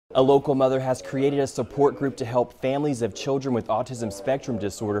A local mother has created a support group to help families of children with autism spectrum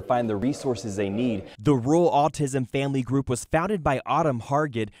disorder find the resources they need. The Rural Autism Family Group was founded by Autumn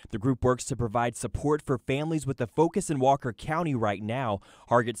Hargett. The group works to provide support for families with a focus in Walker County right now.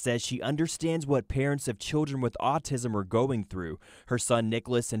 Hargett says she understands what parents of children with autism are going through. Her son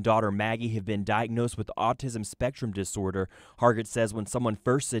Nicholas and daughter Maggie have been diagnosed with autism spectrum disorder. Hargett says when someone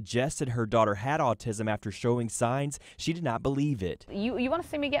first suggested her daughter had autism after showing signs, she did not believe it. You want to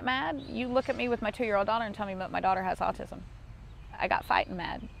see me get mad? You look at me with my 2-year-old daughter and tell me that my daughter has autism. I got fighting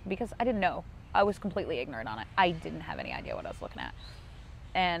mad because I didn't know. I was completely ignorant on it. I didn't have any idea what I was looking at.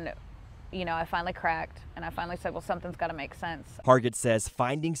 And, you know, I finally cracked and I finally said, well, something's got to make sense. Hargett says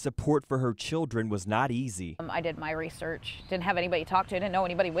finding support for her children was not easy. I did my research, didn't have anybody to talk to, didn't know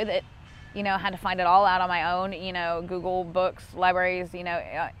anybody with it. You know, had to find it all out on my own, you know, Google books, libraries, you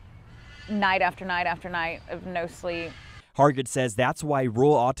know, night after night after night of no sleep. Hargett says that's why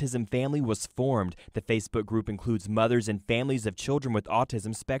Rural Autism Family was formed. The Facebook group includes mothers and families of children with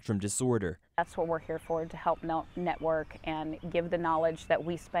autism spectrum disorder. That's what we're here for, to help network and give the knowledge that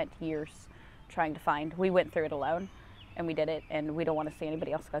we spent years trying to find. We went through it alone and we did it, and we don't want to see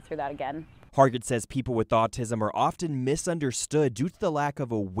anybody else go through that again. Hargett says people with autism are often misunderstood due to the lack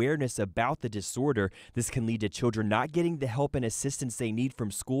of awareness about the disorder. This can lead to children not getting the help and assistance they need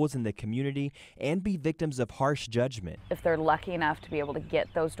from schools and the community and be victims of harsh judgment. If they're lucky enough to be able to get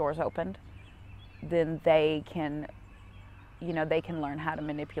those doors opened, then they can, you know, they can learn how to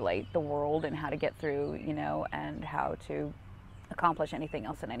manipulate the world and how to get through, you know, and how to accomplish anything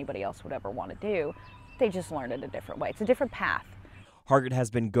else that anybody else would ever want to do. They just learn it a different way. It's a different path. Hargett has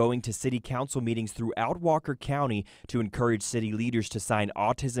been going to city council meetings throughout Walker County to encourage city leaders to sign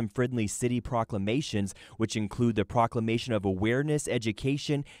autism-friendly city proclamations, which include the proclamation of awareness,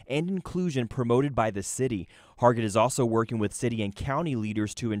 education, and inclusion promoted by the city. Hargett is also working with city and county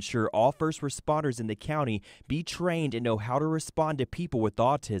leaders to ensure all first responders in the county be trained and know how to respond to people with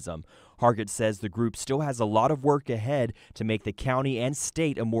autism. Hargett says the group still has a lot of work ahead to make the county and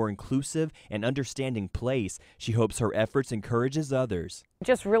state a more inclusive and understanding place. She hopes her efforts encourages others. It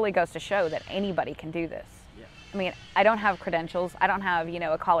just really goes to show that anybody can do this. Yeah. I mean, I don't have credentials. I don't have, you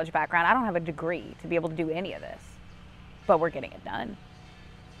know, a college background. I don't have a degree to be able to do any of this, but we're getting it done.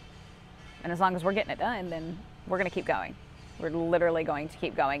 And as long as we're getting it done, then we're going to keep going. We're literally going to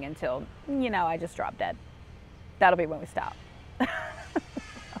keep going until, you know, I just drop dead. That'll be when we stop.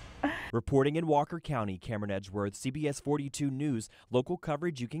 Reporting in Walker County, Cameron Edgeworth, CBS 42 News, local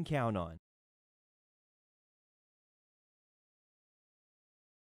coverage you can count on.